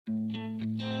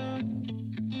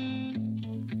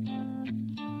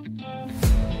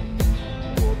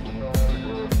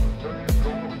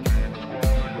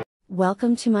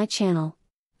Welcome to my channel.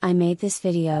 I made this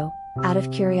video out of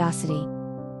curiosity.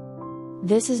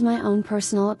 This is my own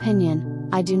personal opinion.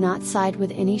 I do not side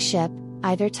with any ship,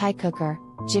 either Taekooker,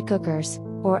 JIKOOKers,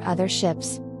 or other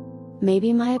ships.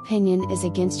 Maybe my opinion is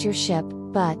against your ship,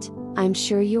 but I'm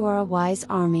sure you are a wise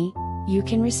army, you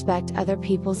can respect other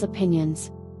people's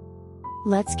opinions.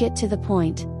 Let's get to the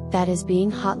point that is being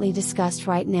hotly discussed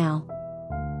right now.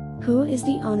 Who is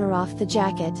the owner of the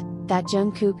jacket that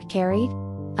Jungkook carried?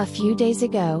 A few days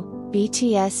ago,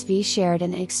 BTS shared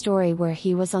an story where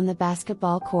he was on the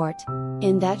basketball court.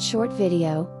 In that short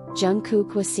video,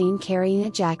 Jungkook was seen carrying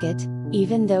a jacket,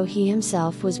 even though he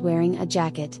himself was wearing a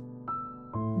jacket.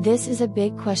 This is a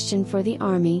big question for the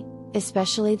army,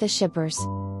 especially the shippers.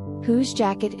 Whose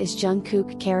jacket is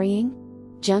Jungkook carrying?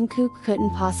 Jungkook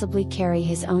couldn't possibly carry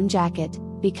his own jacket,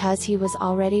 because he was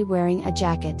already wearing a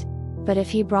jacket. But if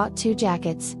he brought two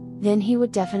jackets, then he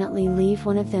would definitely leave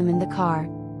one of them in the car.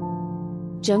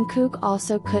 Jungkook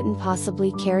also couldn't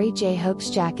possibly carry J-Hope's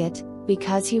jacket,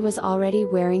 because he was already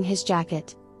wearing his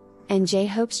jacket. And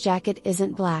J-Hope's jacket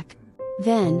isn't black.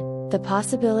 Then, the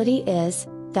possibility is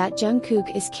that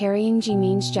Jungkook is carrying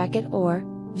Jimin's jacket or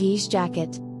V's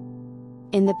jacket.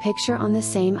 In the picture on the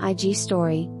same IG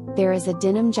story, there is a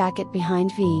denim jacket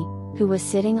behind V, who was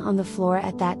sitting on the floor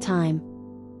at that time.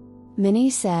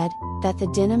 Many said that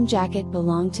the denim jacket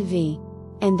belonged to V.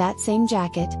 And that same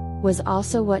jacket was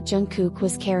also what Jungkook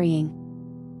was carrying.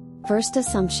 First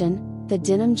assumption, the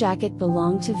denim jacket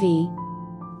belonged to V.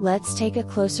 Let's take a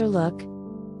closer look.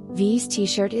 V's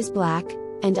t-shirt is black,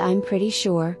 and I'm pretty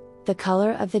sure the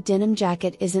color of the denim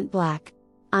jacket isn't black.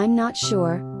 I'm not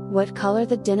sure what color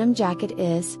the denim jacket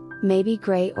is, maybe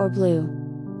gray or blue.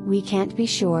 We can't be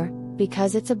sure,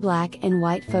 because it's a black and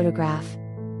white photograph.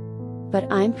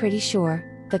 But I'm pretty sure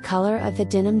the color of the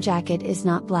denim jacket is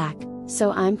not black,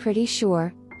 so I'm pretty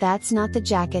sure that's not the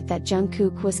jacket that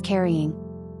Jungkook was carrying.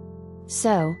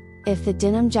 So, if the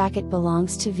denim jacket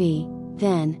belongs to V,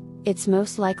 then it's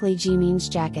most likely Jimin's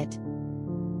jacket.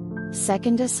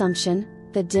 Second assumption,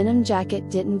 the denim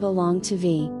jacket didn't belong to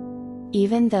V.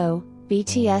 Even though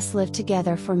BTS lived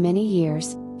together for many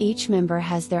years, each member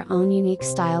has their own unique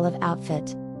style of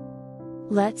outfit.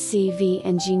 Let's see V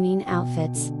and Jimin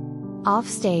outfits. Off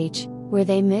stage, where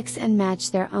they mix and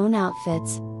match their own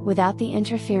outfits, without the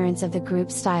interference of the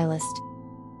group stylist.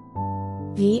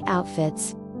 V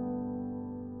outfits.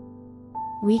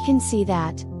 We can see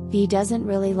that V doesn't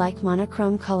really like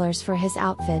monochrome colors for his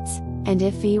outfits, and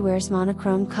if V wears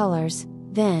monochrome colors,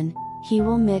 then he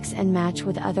will mix and match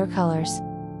with other colors.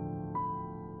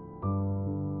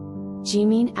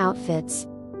 Jimin outfits.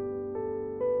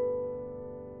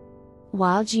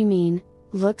 While Jimin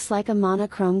looks like a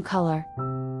monochrome color,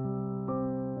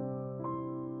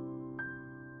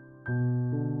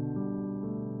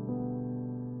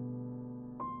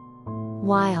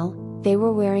 while they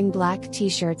were wearing black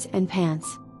t-shirts and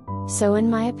pants. So in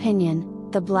my opinion,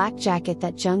 the black jacket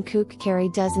that Jungkook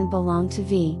carried doesn't belong to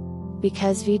V.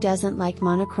 Because V doesn't like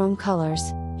monochrome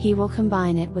colors, he will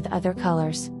combine it with other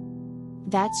colors.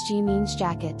 That's Jimin's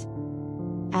jacket.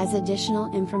 As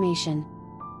additional information,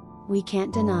 we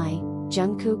can't deny,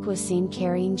 Jungkook was seen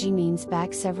carrying Jimin's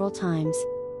bag several times.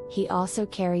 He also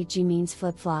carried Jimin's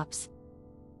flip-flops.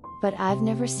 But I've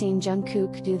never seen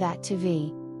Jungkook do that to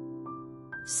V.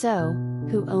 So,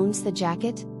 who owns the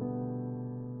jacket?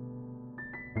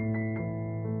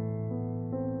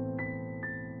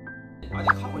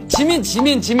 지민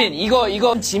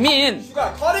이거 지민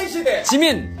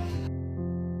지민.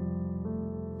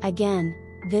 Again,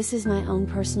 this is my own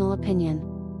personal opinion.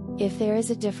 If there is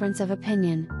a difference of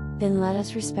opinion, then let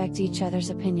us respect each other's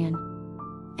opinion.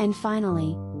 And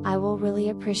finally, I will really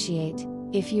appreciate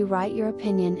if you write your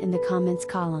opinion in the comments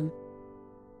column.